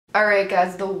Alright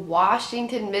guys, the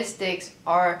Washington Mystics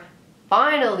are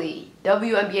finally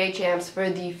WNBA champs for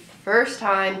the first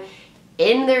time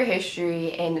in their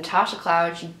history, and Natasha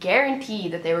Cloud, she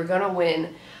guaranteed that they were going to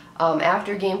win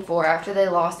after Game 4, after they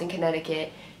lost in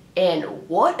Connecticut. And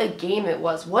what a game it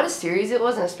was. What a series it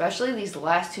was, and especially these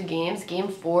last two games, Game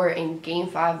 4 and Game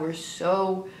 5 were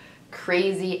so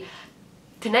crazy.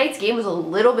 Tonight's game was a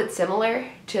little bit similar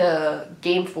to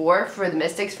Game 4 for the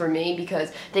Mystics for me,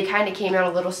 because they kind of came out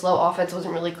a little slow. Offense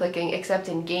wasn't really clicking, except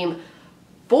in Game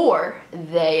 4,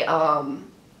 they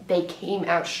came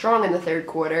out strong in the third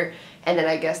quarter, and then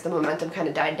I guess the momentum kind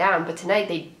of died down. But tonight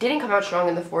they didn't come out strong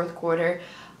in the fourth quarter.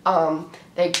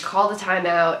 They called a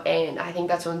timeout, and I think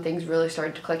that's when things really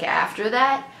started to click after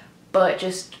that. But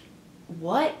just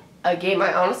what a game.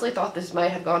 I honestly thought this might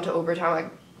have gone to overtime.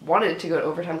 I wanted it to go to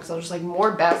overtime because I was just like,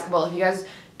 more basketball. If you guys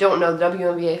don't know, the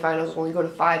WNBA Finals only go to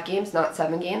 5 games, not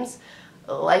 7 games,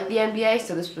 like the NBA.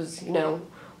 So this was, you know,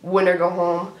 win or go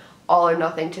home, all or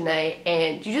nothing tonight.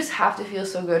 And you just have to feel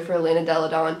so good for Elena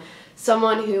Delle,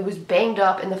 someone who was banged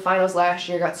up in the finals last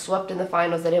year, got swept in the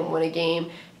finals, they didn't win a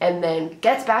game, and then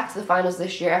gets back to the finals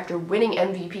this year after winning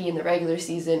MVP in the regular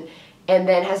season, and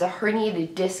then has a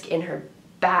herniated disc in her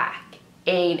back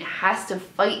and has to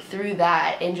fight through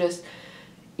that. And just,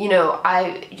 you know,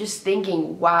 I just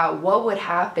thinking, wow, what would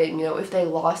happen, you know, if they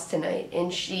lost tonight?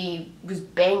 And she was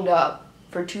banged up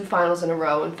for 2 finals in a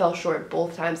row and fell short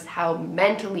both times. How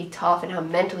mentally tough and how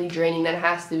mentally draining that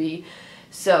has to be.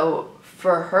 So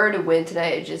for her to win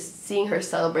tonight, just seeing her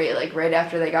celebrate, like right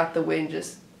after they got the win,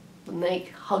 just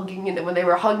like hugging, and when they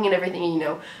were hugging and everything, you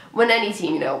know, when any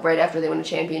team, you know, right after they win a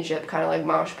championship, kind of like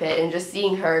mosh pit, and just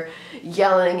seeing her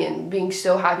yelling and being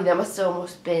so happy, that must have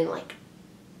almost been like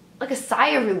a sigh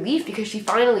of relief, because she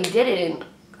finally did it, and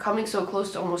coming so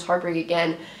close to almost heartbreak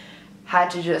again, had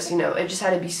to just, you know, it just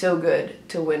had to be so good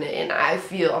to win it. And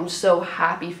I'm so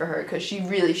happy for her, because she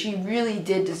really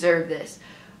did deserve this.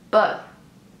 But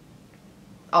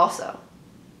also,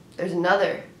 there's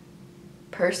another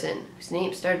person whose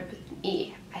name started with an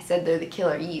E. I said they're the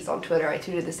Killer E's on Twitter. I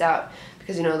tweeted this out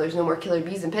because, you know, there's no more Killer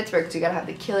B's in Pittsburgh, so you gotta have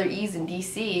the Killer E's in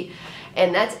DC,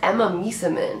 and that's Emma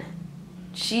Meesseman.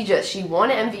 She won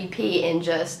MVP,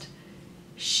 and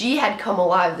she had come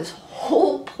alive this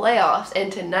whole playoffs,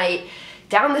 and tonight,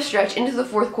 down the stretch into the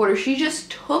fourth quarter, she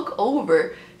just took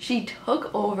over. She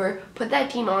took over, put that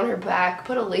team on her back,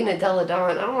 put Elena Delle, I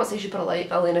don't want to say she put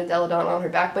Elena Delle on her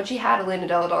back, but she had Elena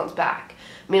Delle's back.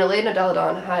 I mean, Elena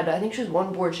Delle had, I think she was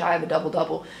 1 board shy of a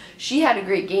double-double. She had a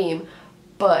great game,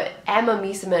 but Emma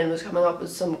Meesseman was coming up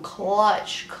with some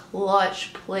clutch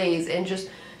plays, and just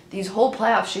these whole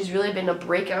playoffs, she's really been a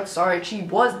breakout star, and she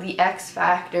was the X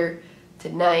factor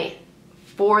tonight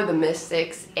for the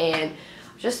Mystics. And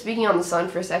just speaking on the Sun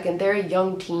for a second, they're a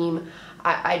young team.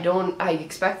 I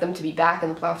expect them to be back in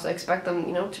the playoffs. I expect them,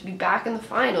 you know, to be back in the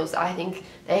finals. I think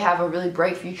they have a really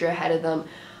bright future ahead of them.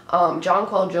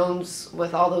 Jonquel Jones,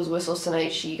 with all those whistles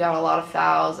tonight, she got a lot of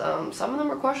fouls. Some of them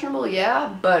were questionable,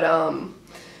 yeah, but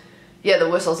yeah, the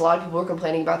whistles, a lot of people were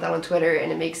complaining about that on Twitter,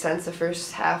 and it makes sense. The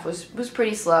first half was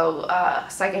pretty slow.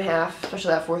 Second half,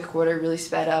 especially that fourth quarter, really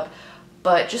sped up.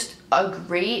 But just a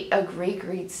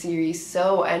great series,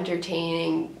 so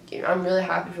entertaining. I'm really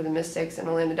happy for the Mystics and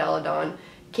Elena Delle.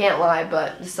 Can't lie,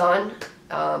 but the Sun,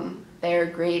 they're a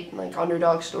great like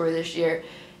underdog story this year,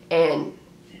 and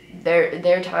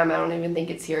their time, I don't even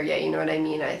think it's here yet. You know what I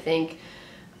mean? I think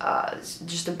it's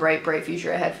just a bright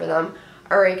future ahead for them.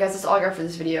 Alright guys, that's all I got for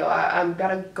this video. I'm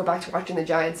gotta go back to watching the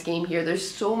Giants game here. There's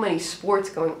so many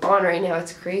sports going on right now,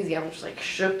 it's crazy. I'm just like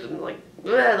shook and like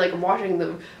I'm watching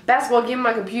the basketball game on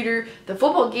my computer, the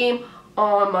football game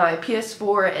on my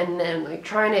PS4, and then like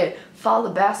trying to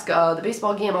follow the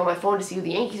baseball game on my phone to see who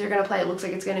the Yankees are gonna play. It looks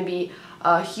like it's gonna be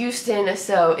Houston,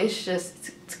 so it's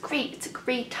great. It's a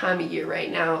great time of year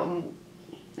right now.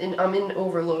 I'm in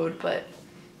overload, but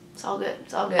it's all good.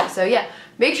 It's all good. So yeah,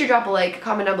 make sure to drop a like,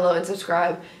 comment down below, and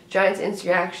subscribe. Giants instant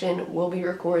reaction will be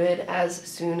recorded as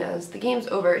soon as the game's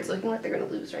over. It's looking like they're gonna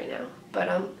lose right now, but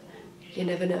you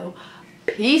never know.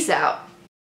 Peace out.